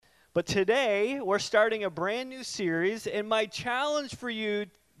But today, we're starting a brand new series, and my challenge for you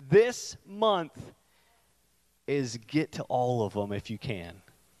this month is get to all of them if you can.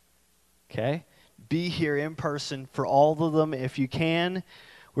 Okay? Be here in person for all of them if you can.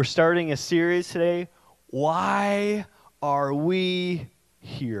 We're starting a series today. Why are we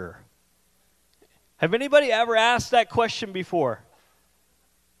here? Have anybody ever asked that question before?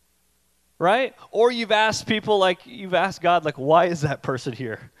 Right? Or you've asked people you've asked God, why is that person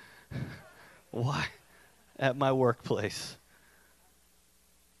here? Why? At my workplace.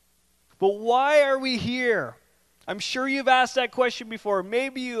 But why are we here? I'm sure you've asked that question before.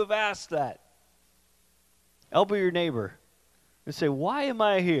 Maybe you have asked that. Elbow your neighbor and say, why am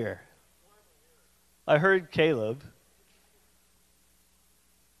I here? I heard Caleb.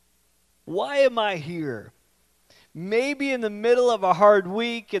 Why am I here? Maybe in the middle of a hard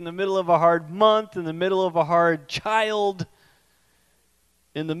week, in the middle of a hard month, in the middle of a hard child,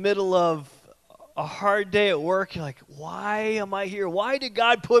 in the middle of a hard day at work, you're like, why am I here? Why did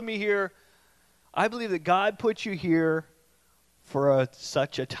God put me here? I believe that God put you here for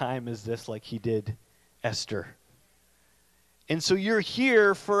such a time as this, like he did Esther. And so you're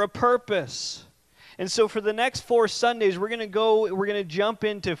here for a purpose. And so for the next 4 Sundays, we're going to jump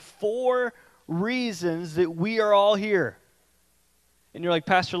into 4 reasons that we are all here. And you're like,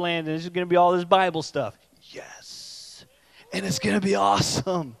 Pastor Landon, this is going to be all this Bible stuff. Yes. And it's going to be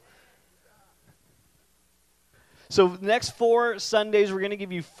awesome. So the next 4 Sundays, we're going to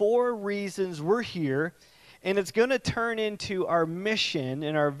give you 4 reasons we're here. And it's going to turn into our mission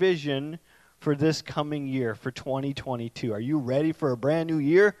and our vision for this coming year, for 2022. Are you ready for a brand new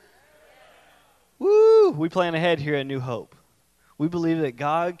year? Woo! We plan ahead here at New Hope. We believe that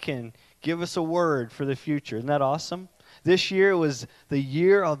God can give us a word for the future. Isn't that awesome? This year was the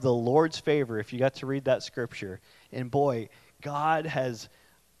year of the Lord's favor, if you got to read that scripture. And boy, God has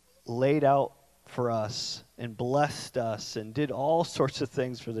laid out for us and blessed us and did all sorts of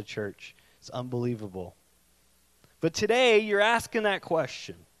things for the church. It's unbelievable. But today, you're asking that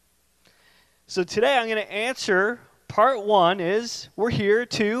question. So today, I'm going to answer part 1 is we're here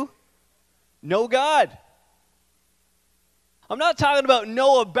to know God. I'm not talking about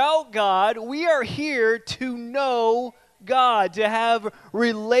know about God. We are here to know God, to have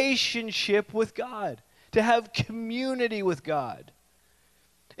relationship with God, to have community with God.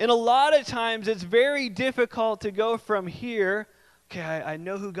 And a lot of times it's very difficult to go from here, okay, I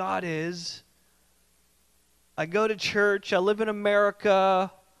know who God is. I go to church. I live in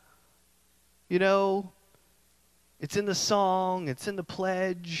America. You know, it's in the song. It's in the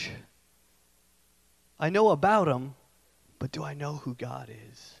pledge. I know about him, but do I know who God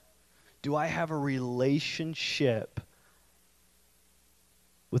is? Do I have a relationship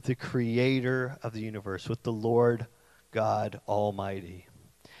with the creator of the universe, with the Lord God Almighty?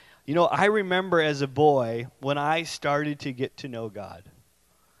 You know, I remember as a boy when I started to get to know God.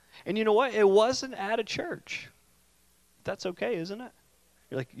 And you know what? It wasn't at a church. That's okay, isn't it?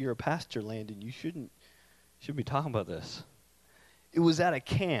 You're like, you're a pastor, Landon. You shouldn't be talking about this. It was at a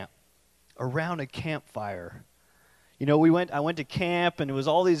camp, around a campfire. You know, I went to camp, and it was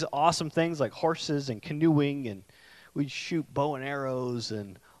all these awesome things like horses and canoeing, and we'd shoot bow and arrows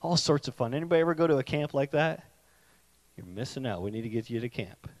and all sorts of fun. Anybody ever go to a camp like that? You're missing out. We need to get you to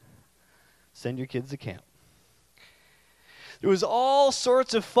camp. Send your kids to camp. There was all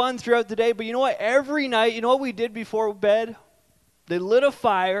sorts of fun throughout the day, but you know what? Every night, you know what we did before bed? They lit a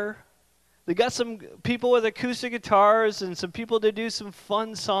fire. They got some people with acoustic guitars and some people to do some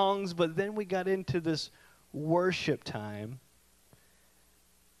fun songs, but then we got into this worship time.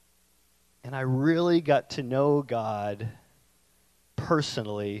 And I really got to know God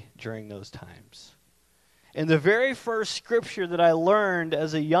personally during those times. And the very first scripture that I learned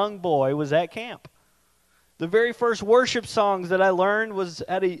as a young boy was at camp. The very first worship songs that I learned was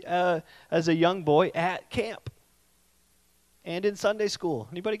as a young boy at camp. And in Sunday school.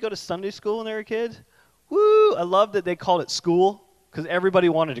 Anybody go to Sunday school when they were a kid? Woo! I love that they called it school because everybody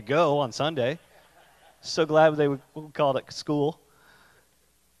wanted to go on Sunday. So glad they would call it school.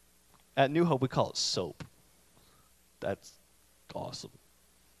 At New Hope, we call it soap. That's awesome.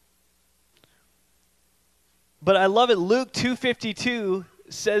 But I love it. Luke 2:52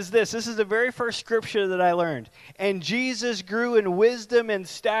 says this. This is the very first scripture that I learned. And Jesus grew in wisdom and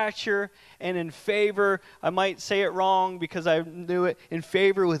stature and in favor. I might say it wrong because I knew it. In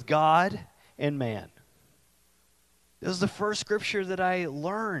favor with God and man. This was the first scripture that I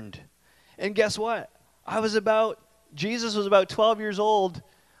learned. And guess what? Jesus was about 12 years old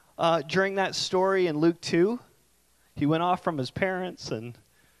during that story in Luke 2. He went off from his parents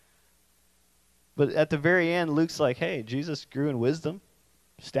but at the very end, Luke's like, hey, Jesus grew in wisdom,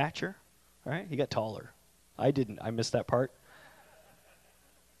 stature, right? He got taller. I didn't. I missed that part.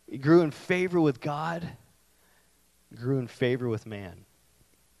 He grew in favor with God, grew in favor with man.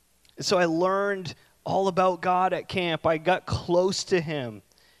 And so I learned all about God at camp. I got close to him.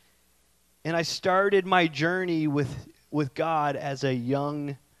 And I started my journey with God as a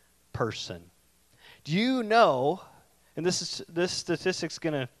young person. Do you know, and this statistic's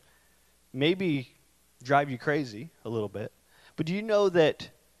going to maybe drive you crazy a little bit, but do you know that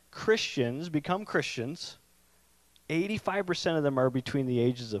Christians become Christians, 85% of them are between the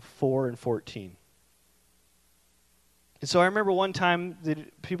ages of 4 and 14. And so I remember one time,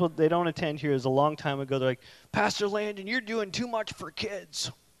 people, they don't attend here, it was a long time ago, they're like, Pastor Landon, you're doing too much for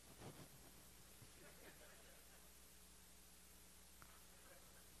kids.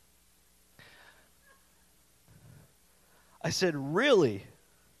 I said, really?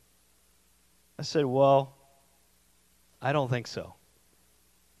 I said, well, I don't think so.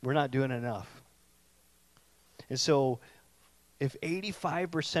 We're not doing enough. And so if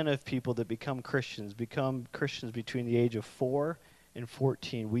 85% of people that become Christians between the age of 4 and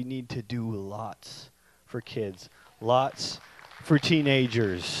 14, we need to do lots for kids, lots for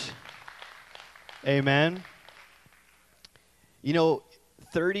teenagers. Amen? You know,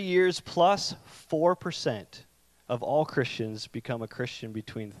 30 years plus, 4% of all Christians become a Christian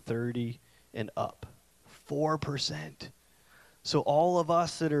between 30 and up. 4%. So all of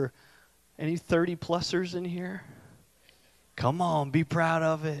us that are, any 30-plussers in here? Come on, be proud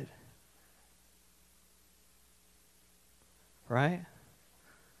of it. Right?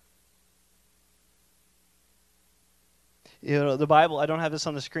 You know, the Bible, I don't have this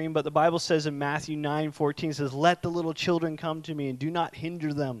on the screen, but the Bible says in Matthew 9:14 says, "Let the little children come to me and do not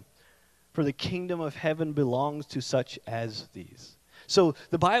hinder them, for the kingdom of heaven belongs to such as these." So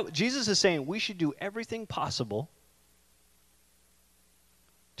the Bible, Jesus is saying we should do everything possible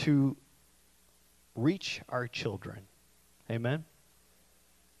to reach our children. Amen?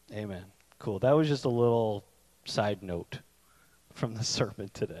 Amen. Cool. That was just a little side note from the sermon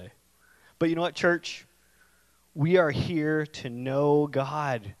today. But you know what, church? We are here to know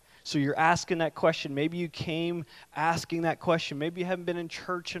God. So you're asking that question. Maybe you came asking that question. Maybe you haven't been in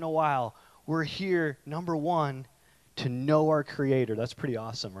church in a while. We're here, number one, to know our Creator. That's pretty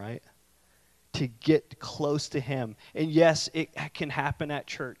awesome, right? To get close to Him. And yes, it can happen at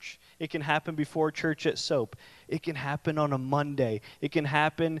church. It can happen before church at SOAP. It can happen on a Monday. It can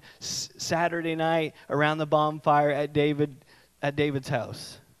happen Saturday night around the bonfire at David's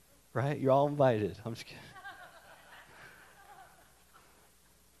house. Right? You're all invited. I'm just kidding.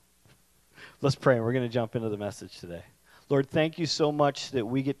 Let's pray, and we're going to jump into the message today. Lord, thank you so much that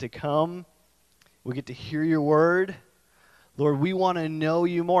we get to come. We get to hear your word. Lord, we want to know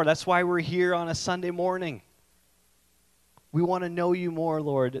you more. That's why we're here on a Sunday morning. We want to know you more,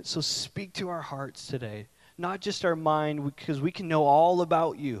 Lord. So speak to our hearts today, not just our mind, because we can know all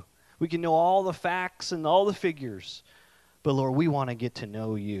about you. We can know all the facts and all the figures. But, Lord, we want to get to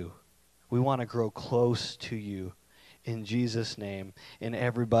know you. We want to grow close to you in Jesus' name. And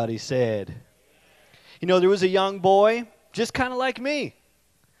everybody said, you know, there was a young boy just kind of like me.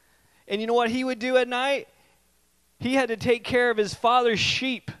 And you know what he would do at night? He had to take care of his father's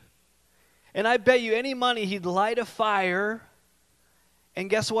sheep. And I bet you any money he'd light a fire. And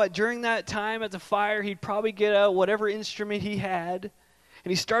guess what? During that time at the fire, he'd probably get out whatever instrument he had.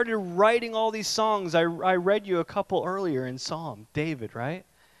 And he started writing all these songs. I read you a couple earlier in Psalm, David, right?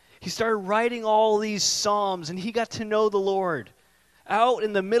 He started writing all these psalms, and he got to know the Lord. Out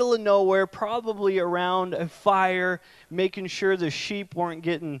in the middle of nowhere, probably around a fire, making sure the sheep weren't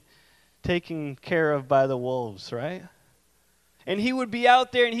getting taken care of by the wolves, right? And he would be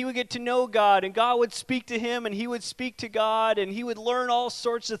out there and he would get to know God, and God would speak to him and he would speak to God, and he would learn all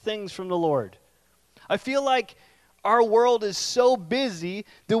sorts of things from the Lord. I feel like our world is so busy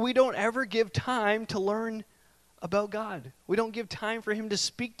that we don't ever give time to learn about God. We don't give time for him to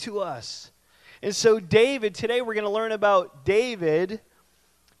speak to us. And so David, today we're going to learn about David,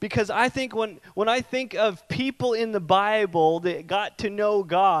 because I think when I think of people in the Bible that got to know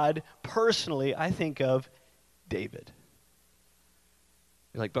God personally, I think of David.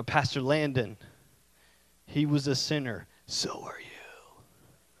 You're like, but Pastor Landon, he was a sinner. So are you.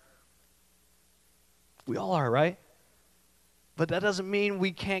 We all are, right? But that doesn't mean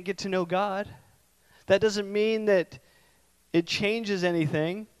we can't get to know God. That doesn't mean that it changes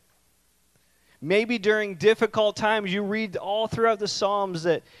anything. Maybe during difficult times, you read all throughout the Psalms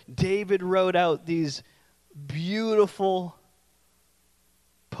that David wrote out these beautiful,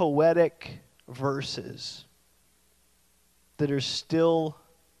 poetic verses that are still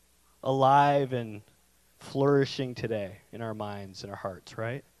alive and flourishing today in our minds and our hearts,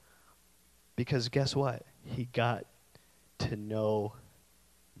 right? Because guess what? He got to know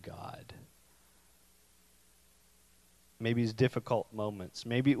God. Maybe it's difficult moments.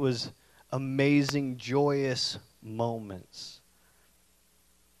 Maybe it was amazing, joyous moments.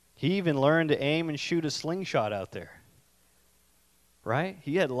 He even learned to aim and shoot a slingshot out there. Right?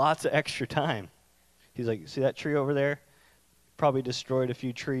 He had lots of extra time. He's like, see that tree over there? Probably destroyed a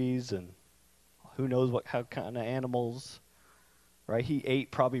few trees and who knows how kind of animals. Right? He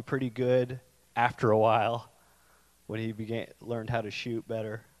ate probably pretty good after a while when he learned how to shoot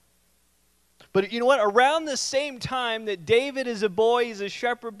better. But you know what? Around the same time that David is a boy, he's a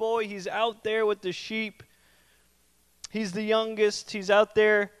shepherd boy, he's out there with the sheep. He's the youngest, he's out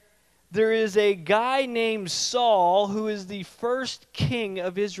there. There is a guy named Saul who is the first king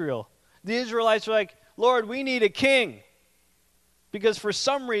of Israel. The Israelites are like, Lord, we need a king. Because for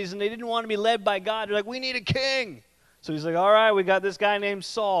some reason they didn't want to be led by God. They're like, we need a king. So he's like, all right, we got this guy named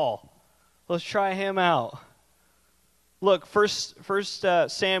Saul. Let's try him out. Look, first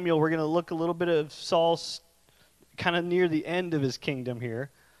Samuel, we're going to look a little bit of Saul's kind of near the end of his kingdom here.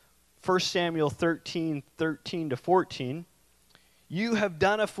 1 Samuel 13:13-14. You have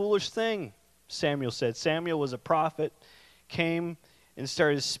done a foolish thing, Samuel said. Samuel was a prophet, came and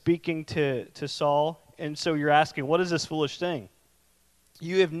started speaking to Saul. And so you're asking, what is this foolish thing?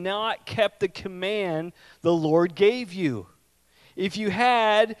 You have not kept the command the Lord gave you. If you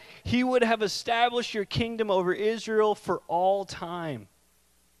had, he would have established your kingdom over Israel for all time.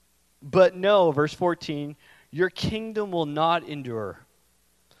 But no, verse 14, your kingdom will not endure.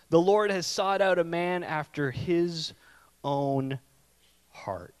 The Lord has sought out a man after his own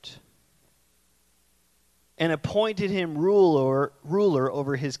heart and appointed him ruler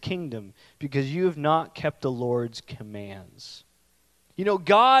over his kingdom because you have not kept the Lord's commands. You know,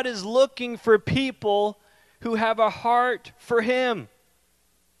 God is looking for people who have a heart for him.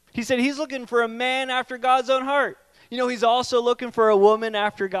 He said he's looking for a man after God's own heart. You know, he's also looking for a woman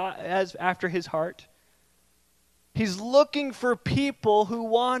after his heart. He's looking for people who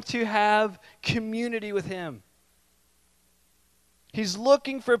want to have community with him. He's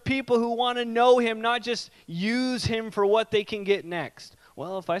looking for people who want to know him, not just use him for what they can get next.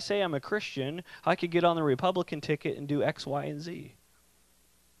 Well, if I say I'm a Christian, I could get on the Republican ticket and do X, Y, and Z.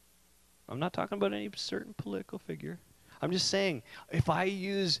 I'm not talking about any certain political figure. I'm just saying, if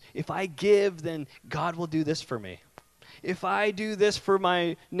I give, then God will do this for me. If I do this for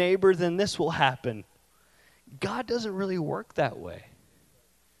my neighbor, then this will happen. God doesn't really work that way.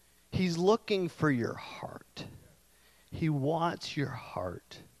 He's looking for your heart. He wants your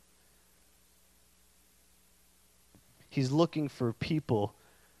heart. He's looking for people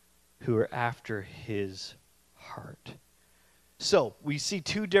who are after his heart. So, we see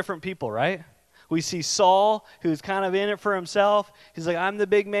two different people, right? We see Saul, who's kind of in it for himself. He's like, I'm the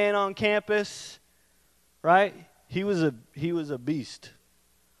big man on campus, right? He was a beast,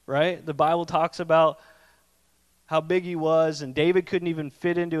 right? The Bible talks about how big he was, and David couldn't even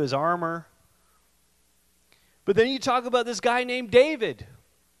fit into his armor. But then you talk about this guy named David,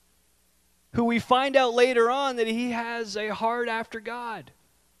 who we find out later on that he has a heart after God,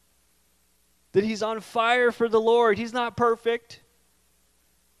 that he's on fire for the Lord. He's not perfect.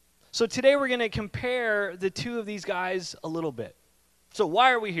 So today we're going to compare the two of these guys a little bit. So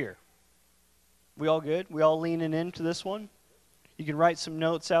why are we here? We all good? We all leaning into this one? You can write some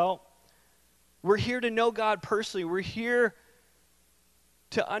notes out. We're here to know God personally. We're here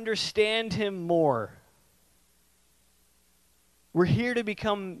to understand him more. We're here to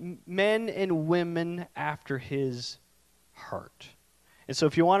become men and women after his heart. And so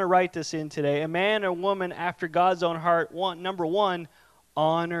if you want to write this in today, a man or woman after God's own heart, number one,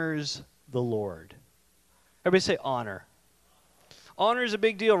 honors the Lord. Everybody say honor. Honor is a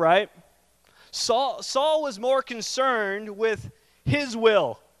big deal, right? Saul was more concerned with his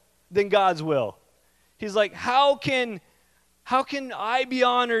will than God's will. He's like, how can I be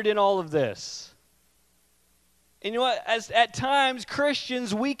honored in all of this? And you know what? At times,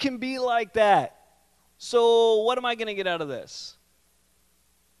 Christians, we can be like that. So what am I going to get out of this?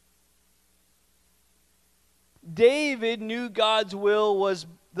 David knew God's will was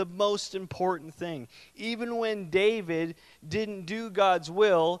the most important thing. Even when David didn't do God's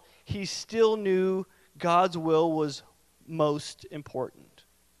will, he still knew God's will was most important.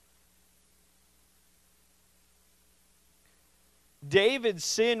 David's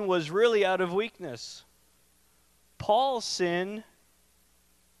sin was really out of weakness. Paul's sin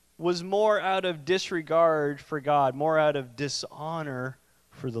was more out of disregard for God, more out of dishonor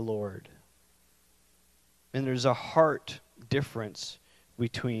for the Lord. And there's a heart difference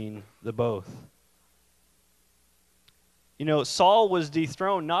between the both. You know, Saul was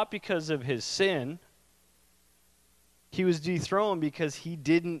dethroned not because of his sin. He was dethroned because he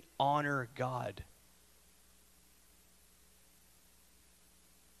didn't honor God.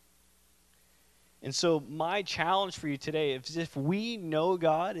 And so my challenge for you today is if we know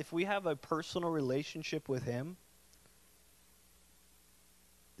God, if we have a personal relationship with him,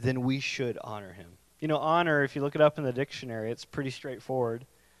 then we should honor him. You know, honor, if you look it up in the dictionary, it's pretty straightforward.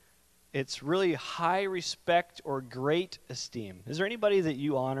 It's really high respect or great esteem. Is there anybody that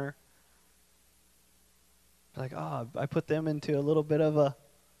you honor? Like, oh, I put them into a little bit of a,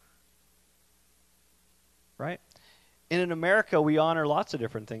 right? And in America, we honor lots of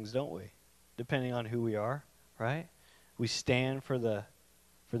different things, don't we? Depending on who we are, right? We stand for the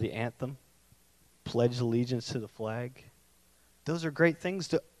anthem, pledge allegiance to the flag. Those are great things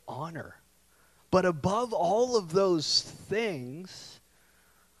to honor. But above all of those things,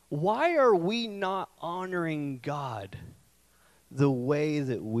 why are we not honoring God the way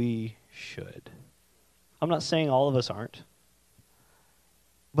that we should? I'm not saying all of us aren't,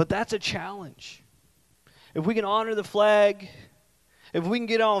 but that's a challenge. If we can honor the flag, if we can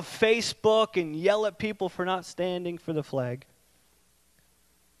get on Facebook and yell at people for not standing for the flag,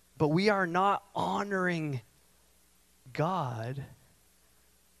 but we are not honoring God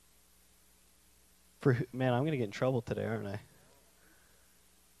for, man, I'm going to get in trouble today, aren't I?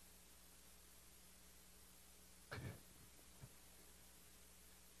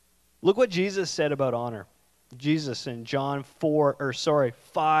 Look what Jesus said about honor. Jesus in John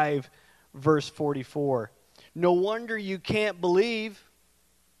 5, verse 44. No wonder you can't believe,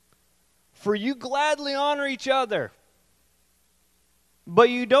 for you gladly honor each other,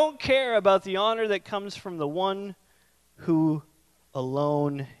 but you don't care about the honor that comes from the one who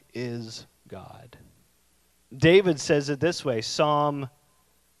alone is God. David says it this way, Psalm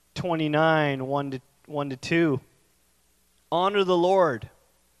 29, 1-2. Honor the Lord,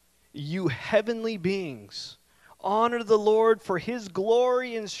 you heavenly beings. Honor the Lord for his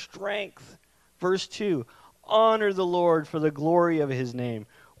glory and strength. Verse 2. Honor the Lord for the glory of his name.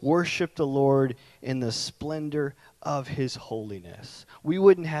 Worship the Lord in the splendor of his holiness. We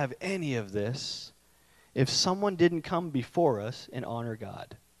wouldn't have any of this if someone didn't come before us and honor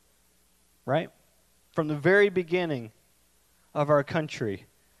God. Right? From the very beginning of our country,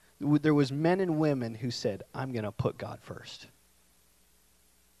 there was men and women who said, I'm going to put God first.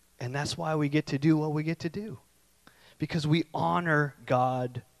 And that's why we get to do what we get to do. Because we honor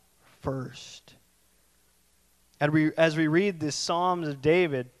God first. And as we read this Psalms of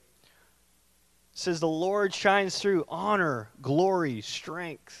David, it says the Lord shines through honor, glory,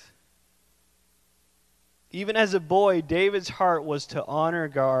 strength. Even as a boy, David's heart was to honor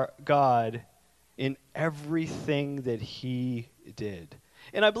God in everything that he did.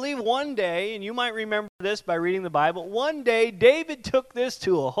 And I believe one day, and you might remember this by reading the Bible, one day David took this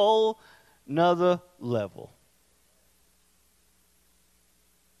to a whole nother level.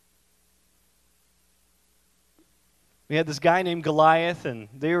 We had this guy named Goliath, and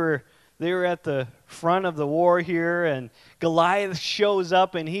they were at the front of the war here, and Goliath shows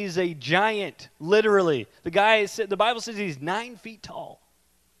up, and he's a giant, literally. The Bible says he's 9 feet tall.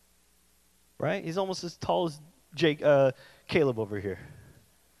 Right? He's almost as tall as Caleb over here.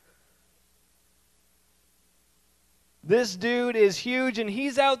 This dude is huge, and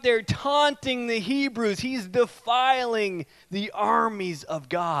he's out there taunting the Hebrews. He's defiling the armies of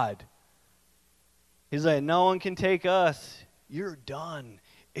God. He's like, no one can take us. You're done.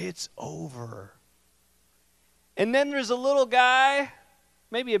 It's over. And then there's a little guy,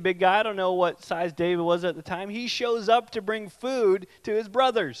 maybe a big guy, I don't know what size David was at the time. He shows up to bring food to his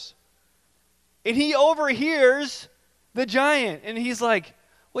brothers. And he overhears the giant, and he's like,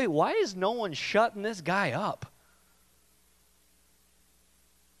 wait, why is no one shutting this guy up?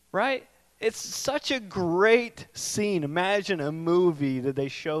 Right? It's such a great scene. Imagine a movie that they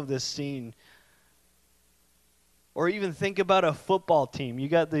show this scene. Or even think about a football team. You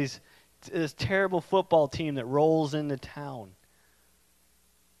got this terrible football team that rolls into town.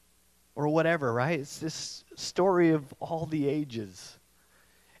 Or whatever, right? It's this story of all the ages.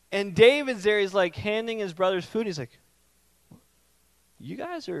 And David's there, he's like handing his brothers food. He's like, you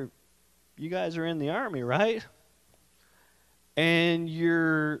guys are in the army, right? And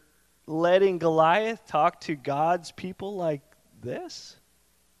you're letting Goliath talk to God's people like this?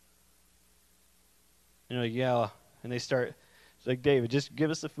 You know, yeah. And they start, it's like, David, just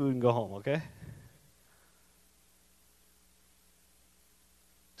give us the food and go home, okay?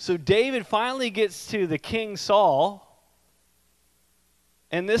 So David finally gets to the King Saul,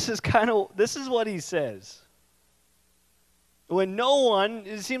 and this is what he says. When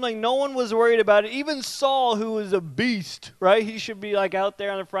it seemed like no one was worried about it. Even Saul, who was a beast, right? He should be like out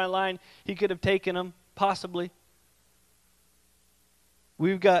there on the front line. He could have taken him, possibly.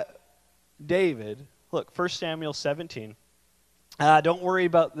 We've got David. Look, 1 Samuel 17. Don't worry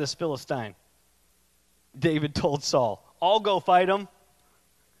about this Philistine. David told Saul, I'll go fight him.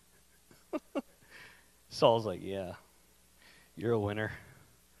 Saul's like, yeah, you're a winner.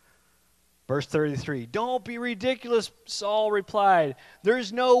 Verse 33, don't be ridiculous, Saul replied.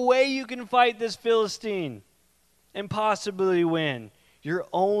 There's no way you can fight this Philistine and possibly win. You're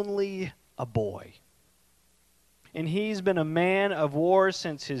only a boy. And he's been a man of war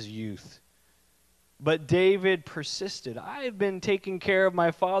since his youth. But David persisted. I've been taking care of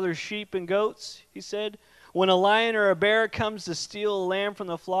my father's sheep and goats, he said. When a lion or a bear comes to steal a lamb from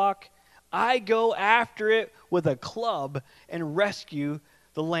the flock, I go after it with a club and rescue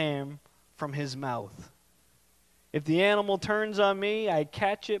the lamb from his mouth. If the animal turns on me, I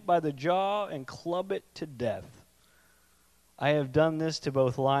catch it by the jaw and club it to death. I have done this to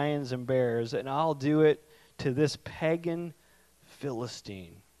both lions and bears, and I'll do it to this pagan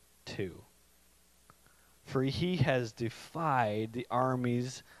Philistine too. For he has defied the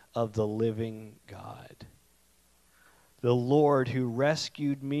armies of the living God. The Lord who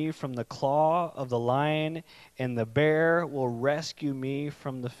rescued me from the claw of the lion and the bear will rescue me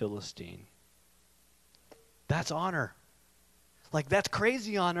from the Philistine. That's honor. Like, that's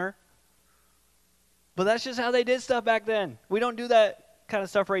crazy honor. But that's just how they did stuff back then. We don't do that kind of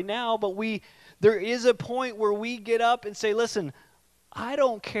stuff right now, but there is a point where we get up and say, listen, I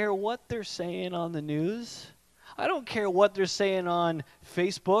don't care what they're saying on the news. I don't care what they're saying on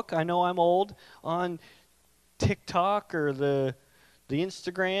Facebook. I know I'm old. On TikTok or the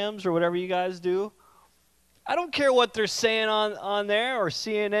Instagrams or whatever you guys do. I don't care what they're saying on there or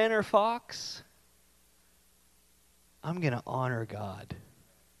CNN or Fox. I'm going to honor God.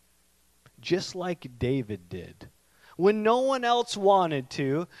 Just like David did. When no one else wanted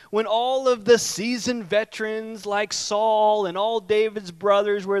to, when all of the seasoned veterans like Saul and all David's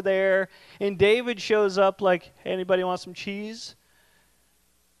brothers were there, and David shows up like, hey, anybody want some cheese?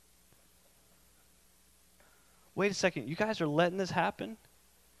 Wait a second, you guys are letting this happen?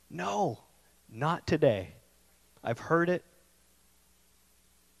 No, not today. I've heard it,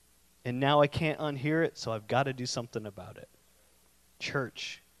 and now I can't unhear it, so I've got to do something about it.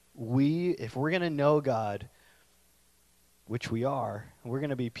 Church, if we're going to know God, which we are, and we're going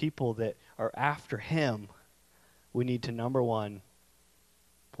to be people that are after him, we need to, number one,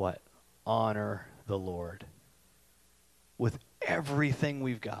 what? Honor the Lord with everything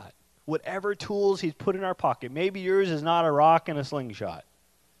we've got. Whatever tools he's put in our pocket. Maybe yours is not a rock and a slingshot.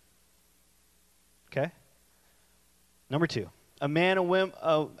 Okay? Number two, a man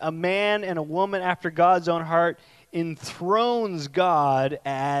and a woman after God's own heart enthrones God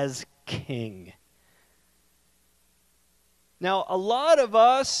as king. Now, a lot of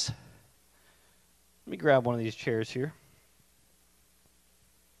us, let me grab one of these chairs here.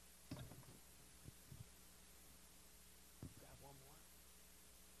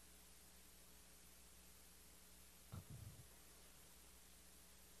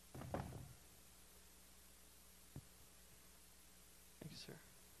 Thank you, sir.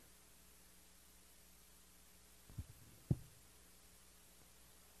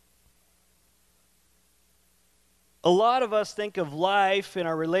 A lot of us think of life and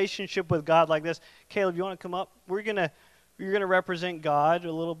our relationship with God like this. Caleb, you want to come up? You're gonna represent God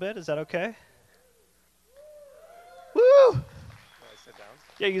a little bit. Is that okay? Woo! Can I sit down?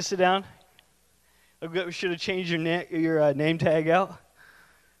 Yeah, you sit down. We should have changed your name tag out.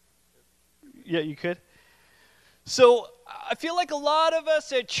 Yeah, you could. So I feel like a lot of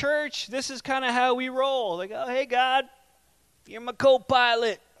us at church, this is kind of how we roll. Like, oh, hey, God, you're my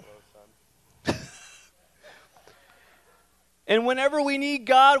co-pilot. And whenever we need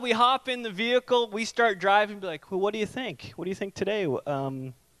God, we hop in the vehicle, we start driving, be like, well, what do you think? What do you think today?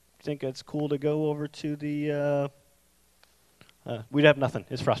 You think it's cool to go over to the, we'd have nothing.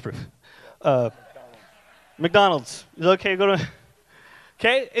 It's frostproof. McDonald's. Is it okay to go to,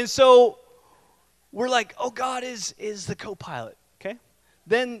 okay? And so we're like, oh, God is the co-pilot, okay?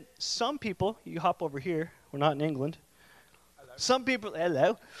 Then some people, you hop over here. We're not in England.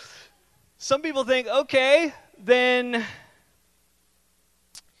 Hello. Some people think, okay, then...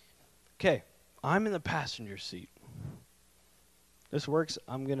 Okay, I'm in the passenger seat. This works.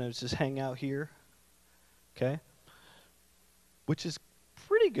 I'm going to just hang out here. Okay? Which is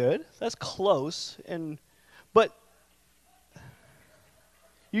pretty good. That's close. But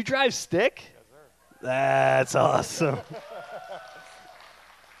you drive stick? Yes, sir. That's awesome.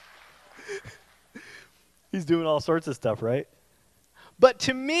 He's doing all sorts of stuff, right? But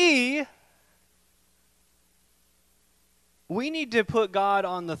to me, we need to put God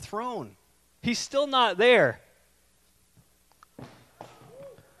on the throne. He's still not there.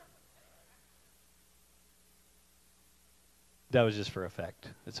 That was just for effect.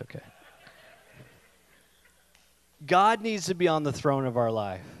 It's okay. God needs to be on the throne of our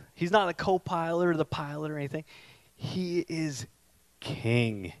life. He's not a co-pilot or the pilot or anything. He is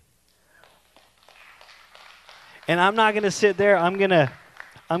king. And I'm not going to sit there. I'm going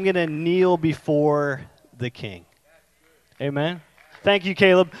to kneel before the king. Amen. Thank you,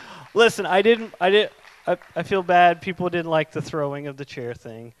 Caleb. Listen, I feel bad. People didn't like the throwing of the chair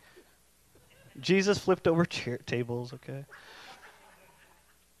thing. Jesus flipped over tables, okay?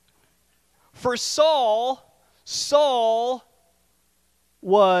 For Saul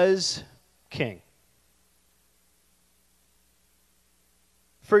was king.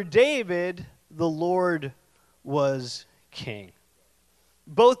 For David, the Lord was king.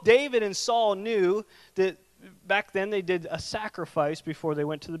 Both David and Saul knew that back then they did a sacrifice before they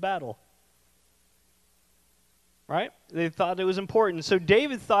went to the battle. Right? They thought it was important. So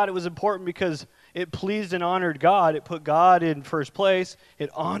David thought it was important because it pleased and honored God. It put God in first place. It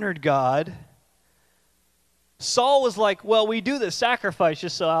honored God. Saul was like, well, we do this sacrifice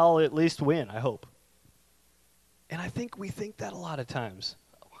just so I'll at least win, I hope. And I think we think that a lot of times.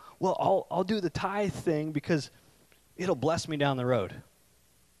 Well, I'll do the tithe thing because it'll bless me down the road.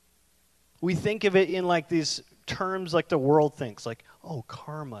 We think of it in like these terms like the world thinks, like, oh,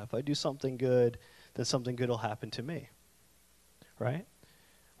 karma. If I do something good, then something good will happen to me. Right?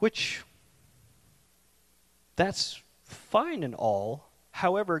 Which, that's fine and all.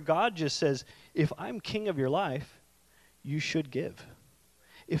 However, God just says, if I'm king of your life, you should give.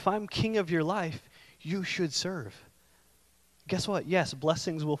 If I'm king of your life, you should serve. Guess what? Yes,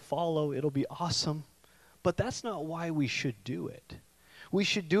 blessings will follow. It'll be awesome. But that's not why we should do it. We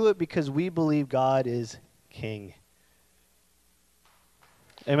should do it because we believe God is king.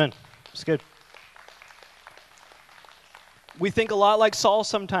 Amen. It's good. We think a lot like Saul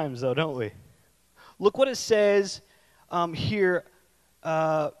sometimes, though, don't we? Look what it says here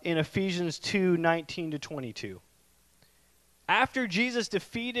in Ephesians 2:19-22. After Jesus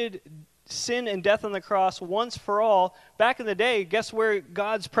defeated sin and death on the cross once for all, back in the day, guess where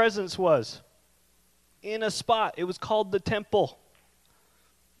God's presence was? In a spot. It was called the temple.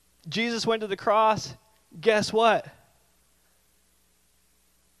 Jesus went to the cross. Guess what?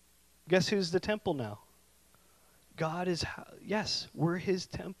 Guess who's the temple now? God is, yes, we're his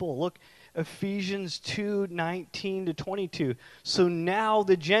temple. Look, Ephesians 2:19-22. So now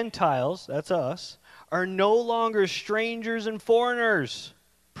the Gentiles, that's us, are no longer strangers and foreigners.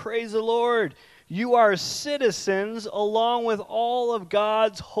 Praise the Lord. You are citizens along with all of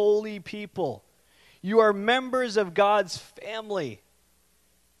God's holy people. You are members of God's family.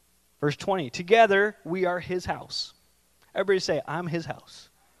 Verse 20, together we are his house. Everybody say, I'm his house.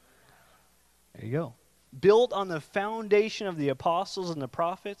 There you go. Built on the foundation of the apostles and the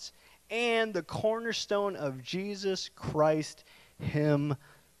prophets and the cornerstone of Jesus Christ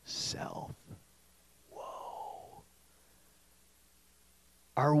himself. Whoa.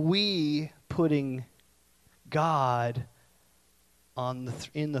 Are we putting God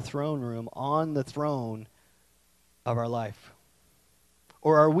in the throne room, on the throne of our life?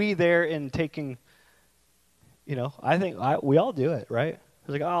 Or are we there and taking, I think we all do it, right? It's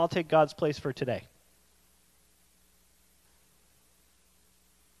like, I'll take God's place for today.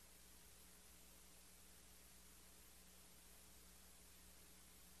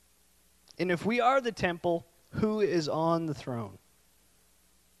 And if we are the temple, who is on the throne?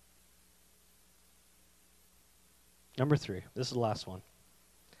 Number 3. This is the last one.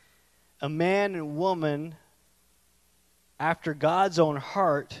 A man and woman after God's own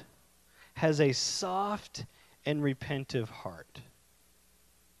heart has a soft and repentive heart.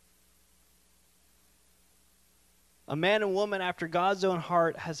 A man and woman after God's own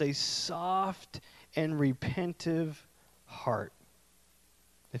heart has a soft and repentive heart.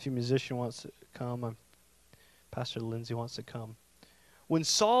 If your musician wants to come, Pastor Lindsay wants to come. When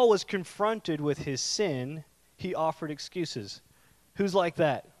Saul was confronted with his sin, he offered excuses. Who's like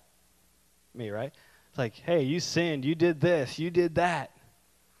that? Me, right? It's like, hey, you sinned, you did this, you did that.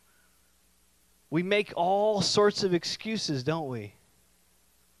 We make all sorts of excuses, don't we?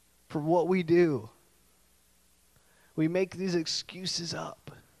 For what we do. We make these excuses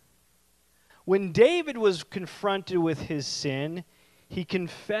up. When David was confronted with his sin, he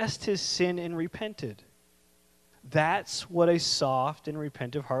confessed his sin and repented. That's what a soft and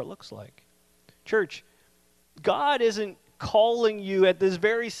repentant heart looks like. Church, God isn't calling you at this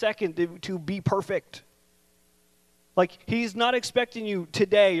very second to be perfect. Like, he's not expecting you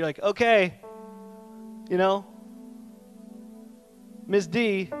today. You're like, okay, you know, Ms.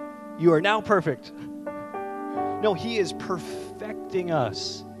 D, you are now perfect. No, he is perfecting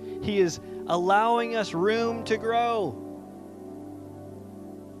us. He is allowing us room to grow.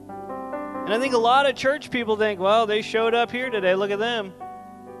 And I think a lot of church people think, well, they showed up here today. Look at them.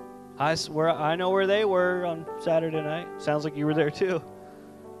 I swear, I know where they were on Saturday night. Sounds like you were there too.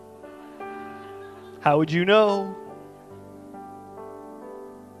 How would you know?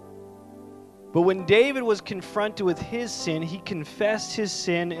 But when David was confronted with his sin, he confessed his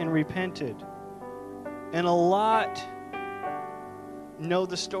sin and repented. And a lot know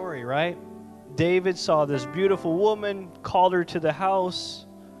the story, right? David saw this beautiful woman, called her to the house,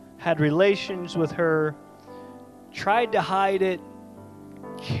 had relations with her, tried to hide it,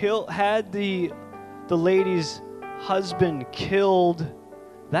 had the lady's husband killed.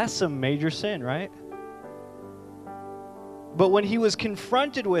 That's some major sin, right? But when he was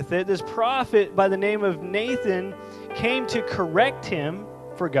confronted with it, this prophet by the name of Nathan came to correct him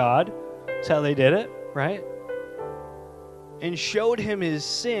for God. That's how they did it, right? And showed him his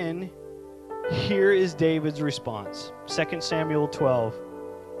sin. Here is David's response. 2 Samuel 12,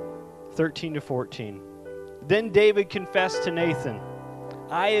 13 to 14. Then David confessed to Nathan,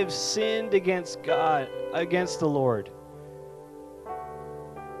 I have sinned against God, against the Lord.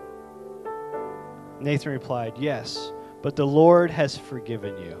 Nathan replied, yes, but the Lord has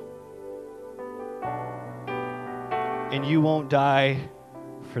forgiven you. And you won't die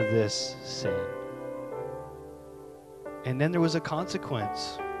for this sin. And then there was a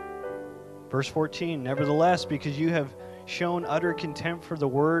consequence. Verse 14, nevertheless, because you have shown utter contempt for the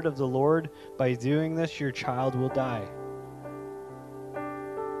word of the Lord, by doing this, your child will die.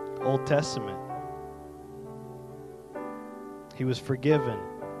 Old Testament. He was forgiven.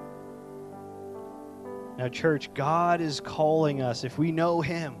 Now, church, God is calling us. If we know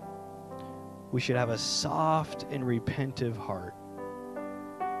Him, we should have a soft and repentive heart.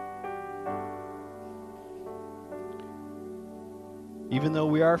 Even though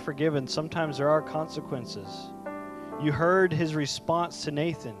we are forgiven, sometimes there are consequences. You heard his response to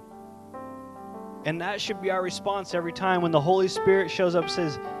Nathan. And that should be our response every time when the Holy Spirit shows up and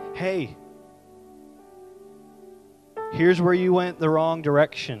says, hey, here's where you went the wrong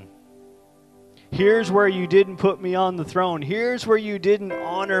direction. Here's where you didn't put me on the throne. Here's where you didn't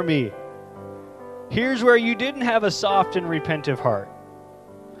honor me. Here's where you didn't have a soft and repentive heart.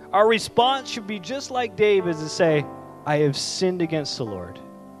 Our response should be just like David's and say, I have sinned against the Lord.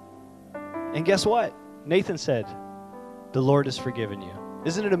 And guess what? Nathan said, the Lord has forgiven you.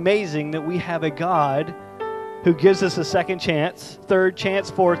 Isn't it amazing that we have a God who gives us a second chance, third chance,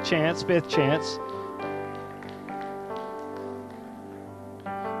 fourth chance, fifth chance?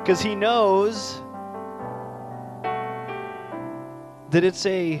 Because He knows that it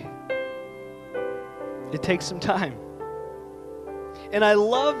takes some time. And I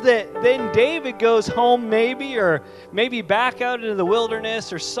love that then David goes home maybe back out into the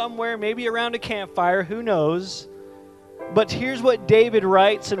wilderness or somewhere, maybe around a campfire, who knows. But here's what David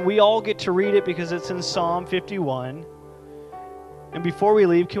writes, and we all get to read it because it's in Psalm 51. And before we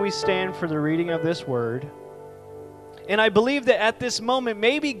leave, can we stand for the reading of this word? And I believe that at this moment,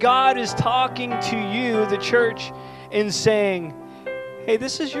 maybe God is talking to you, the church, and saying, hey,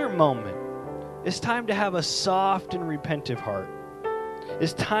 this is your moment. It's time to have a soft and repentive heart.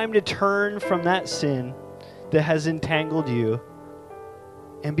 It's time to turn from that sin that has entangled you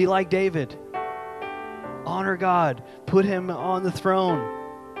and be like David. Honor God. Put Him on the throne.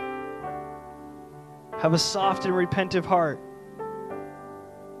 Have a soft and repentive heart.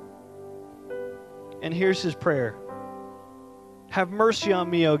 And here's his prayer. Have mercy on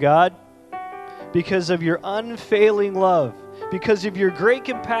me, O God, because of your unfailing love, because of your great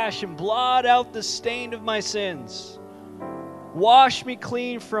compassion. Blot out the stain of my sins. Wash me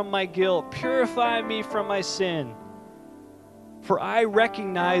clean from my guilt. Purify me from my sin. For I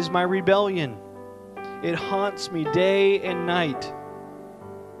recognize my rebellion. It haunts me day and night.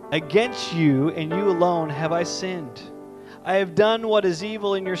 Against you and you alone have I sinned. I have done what is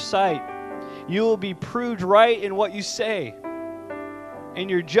evil in your sight. You will be proved right in what you say, and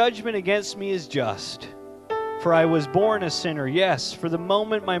your judgment against me is just. For I was born a sinner, yes, for the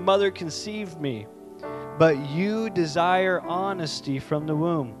moment my mother conceived me. But you desire honesty from the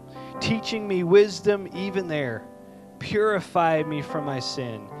womb, teaching me wisdom even there. Purify me from my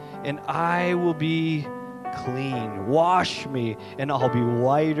sin, and I will be clean. Wash me, and I'll be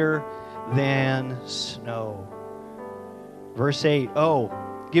whiter than snow. Verse 8, oh,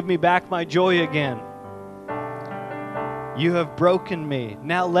 give me back my joy again. You have broken me.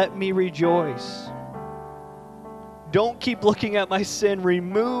 Now let me rejoice. Don't keep looking at my sin.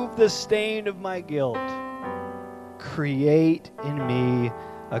 Remove the stain of my guilt. Create in me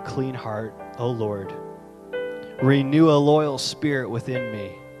a clean heart, O Lord. Renew a loyal spirit within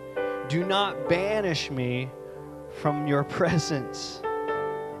me. Do not banish me from your presence,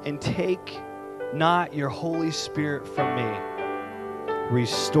 and take not your Holy Spirit from me.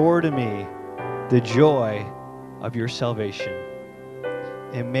 Restore to me the joy of your salvation,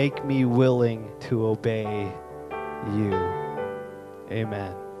 and make me willing to obey you.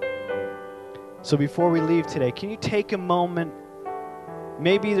 Amen. So before we leave today, can you take a moment?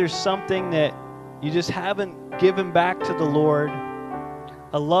 Maybe there's something that you just haven't given back to the Lord.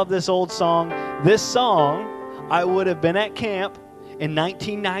 I love this old song. This song, I would have been at camp in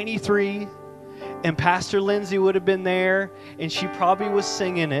 1993, and Pastor Lindsay would have been there, and she probably was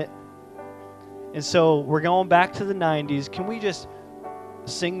singing it. And so we're going back to the 90s. Can we just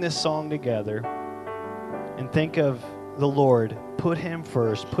sing this song together and think of the Lord? Put him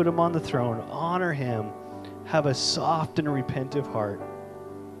first. Put him on the throne. Honor him. Have a soft and repentive heart.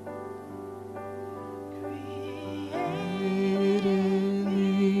 Create in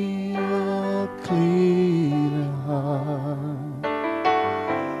me a clean heart,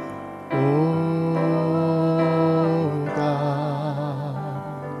 oh God,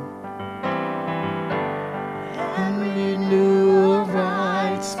 and renew a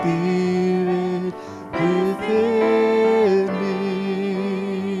right spirit within me.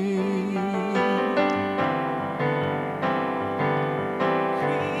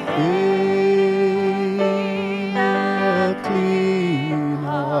 Create a clean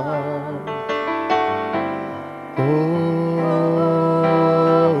heart, oh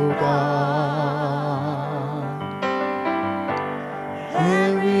God,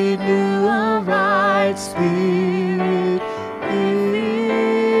 and renew a right spirit in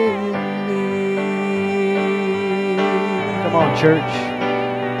me. Come on, church.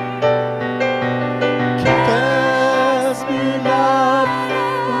 Cast me not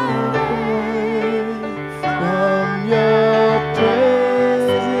away from your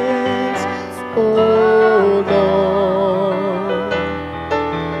presence, oh Lord.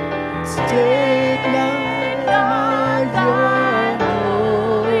 Take not your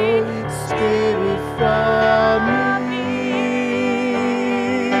Holy Spirit from me.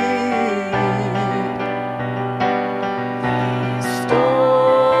 Restore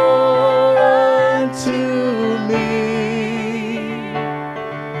unto me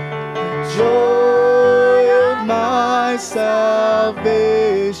the joy of my salvation,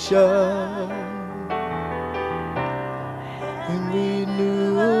 and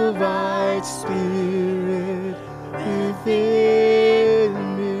renew a right spirit within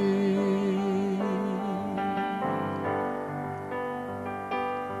me.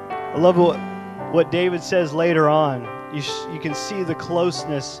 I love what David says later on. You can see the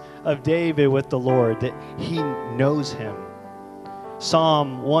closeness of David with the Lord, that he knows him.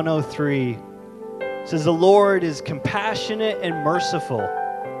 Psalm 103 says, the Lord is compassionate and merciful.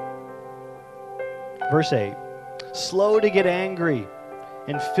 Verse 8, slow to get angry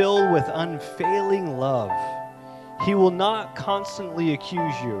and filled with unfailing love. He will not constantly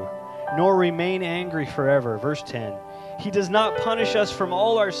accuse you, nor remain angry forever. Verse 10, he does not punish us from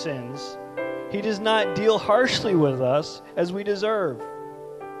all our sins. He does not deal harshly with us as we deserve.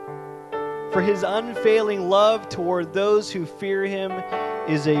 For his unfailing love toward those who fear him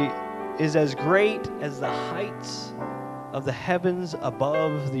is as great as the heights of the heavens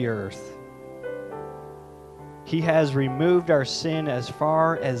above the earth. He has removed our sin as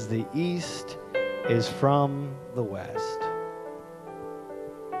far as the east is from the west.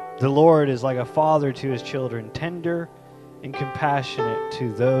 The Lord is like a father to his children, tender and compassionate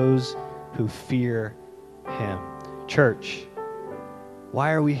to those who fear him. Church,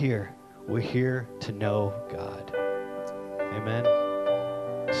 why are we here? We're here to know God. Amen.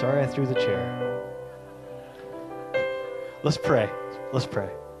 Sorry I threw the chair. Let's pray. Let's pray.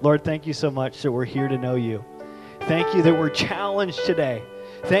 Lord, thank you so much that we're here to know you. Thank you that we're challenged today.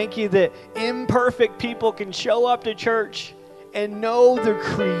 Thank you that imperfect people can show up to church and know the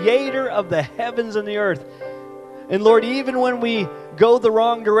creator of the heavens and the earth. And Lord, even when we go the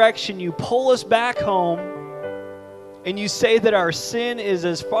wrong direction, you pull us back home and you say that our sin is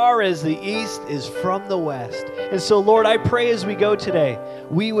as far as the east is from the west. And so, Lord, I pray as we go today,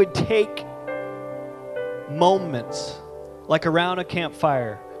 we would take moments like around a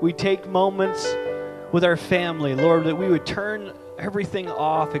campfire. We take moments with our family, Lord, that we would turn everything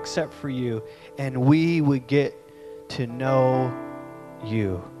off except for you, and we would get to know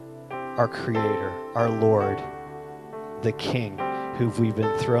you, our Creator, our Lord, the King, who we've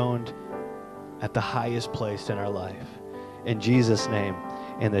enthroned at the highest place in our life. In Jesus' name.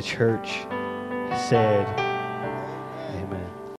 And the church said,